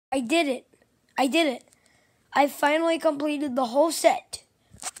I did it. I did it. I finally completed the whole set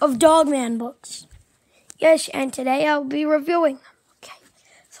of Dogman books. Yes, and today I'll be reviewing them. Okay,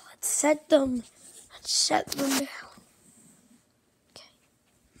 so let's set them down. Okay.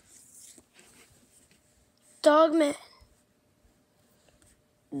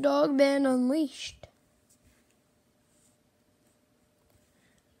 Dogman Unleashed.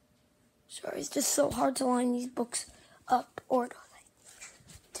 Sorry, it's just so hard to line these books up orderly.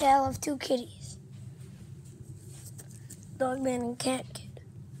 Tale of Two Kitties. Dogman and Cat Kid.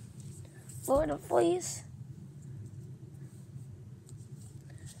 Lord of Fleas.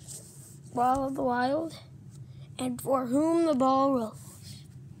 Brawl of the Wild. And For Whom the Ball Rolls.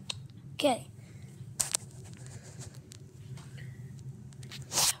 Okay.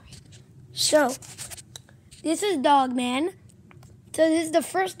 So, this is Dogman. So this is the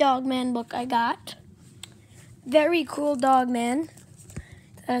first Dogman book I got. Very cool Dogman.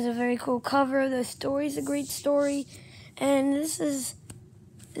 It has a very cool cover. The story's a great story. And this is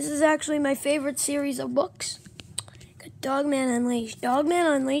actually my favorite series of books. Got Dogman Unleashed. Dogman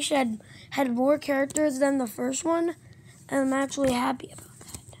Unleashed had more characters than the first one, and I'm actually happy about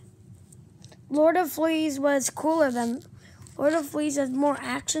that. Lord of Fleas was cooler than Lord of Fleas has more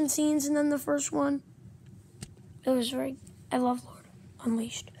action scenes than the first one. I love Lord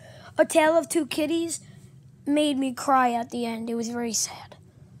Unleashed. A Tale of Two Kitties made me cry at the end. It was very sad.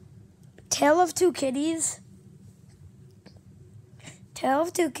 Tale of Two Kitties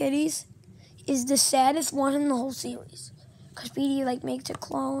is the saddest one in the whole series. Because Petey makes a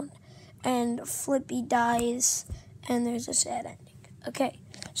clone and Flippy dies and there's a sad ending. Okay,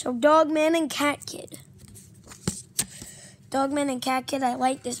 so Dogman and Cat Kid. Dogman and Cat Kid, I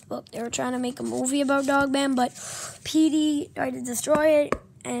like this book. They were trying to make a movie about Dogman, but Petey tried to destroy it,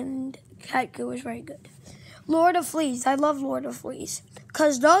 and Cat Kid was very good. Lord of Fleas, I love Lord of Fleas.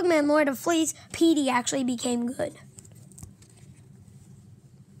 Because Dogman, Lord of Fleas, Petey actually became good.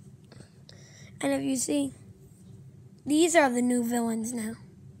 And if you see, these are the new villains now.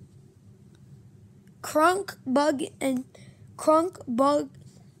 Crunk,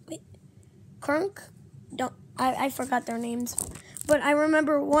 I forgot their names, but I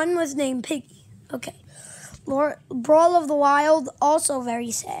remember one was named Piggy. Okay. Brawl of the Wild, also very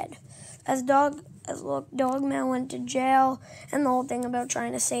sad. As Dogman went to jail, and the whole thing about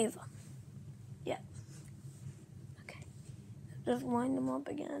trying to save him. Yeah. Okay. Just wind them up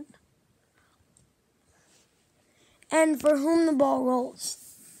again. And For Whom the Ball Rolls.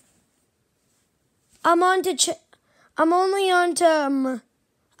 I'm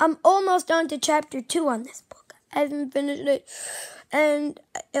almost on to chapter 2 on this book. I haven't finished it. And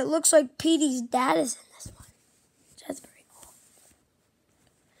it looks like Petey's dad is in this one. That's very cool.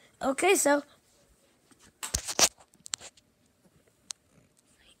 Okay, so.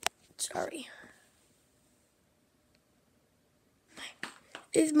 Sorry.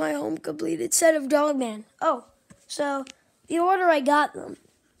 Is my home completed set of Dogman. Oh, so the order I got them.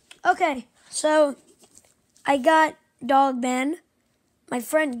 Okay, so I got Dogman. My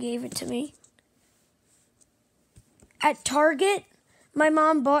friend gave it to me. At Target, my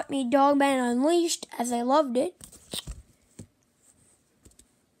mom bought me Dogman Unleashed, as I loved it.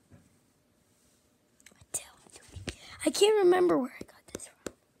 I can't remember where I got this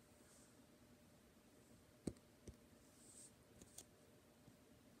from.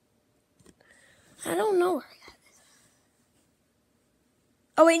 I don't know where I got this from.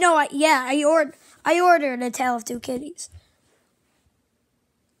 Oh wait, no, I ordered A Tale of Two Kitties.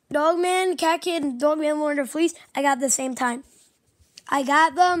 Dogman, Cat Kid, and Dogman Lord of Fleas, I got at the same time. I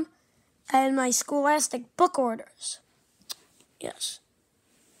got them in my Scholastic book orders. Yes.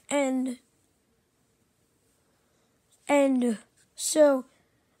 And so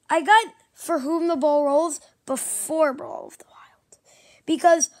I got For Whom the Ball Rolls before Brawl of the Wild.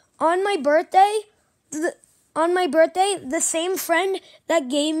 Because on my birthday, the same friend that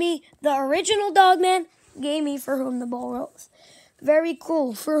gave me the original Dogman gave me For Whom the Ball Rolls. Very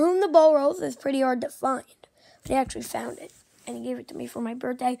cool. For Whom the Ball Rolls is pretty hard to find. But he actually found it. And he gave it to me for my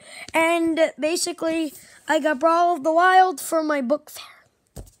birthday. And basically, I got Brawl of the Wild for my book fair.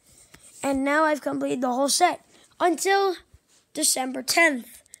 And now I've completed the whole set. Until December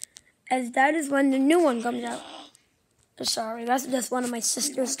 10th. As that is when the new one comes out. Sorry, that's just one of my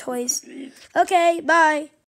sister's toys. Okay, bye.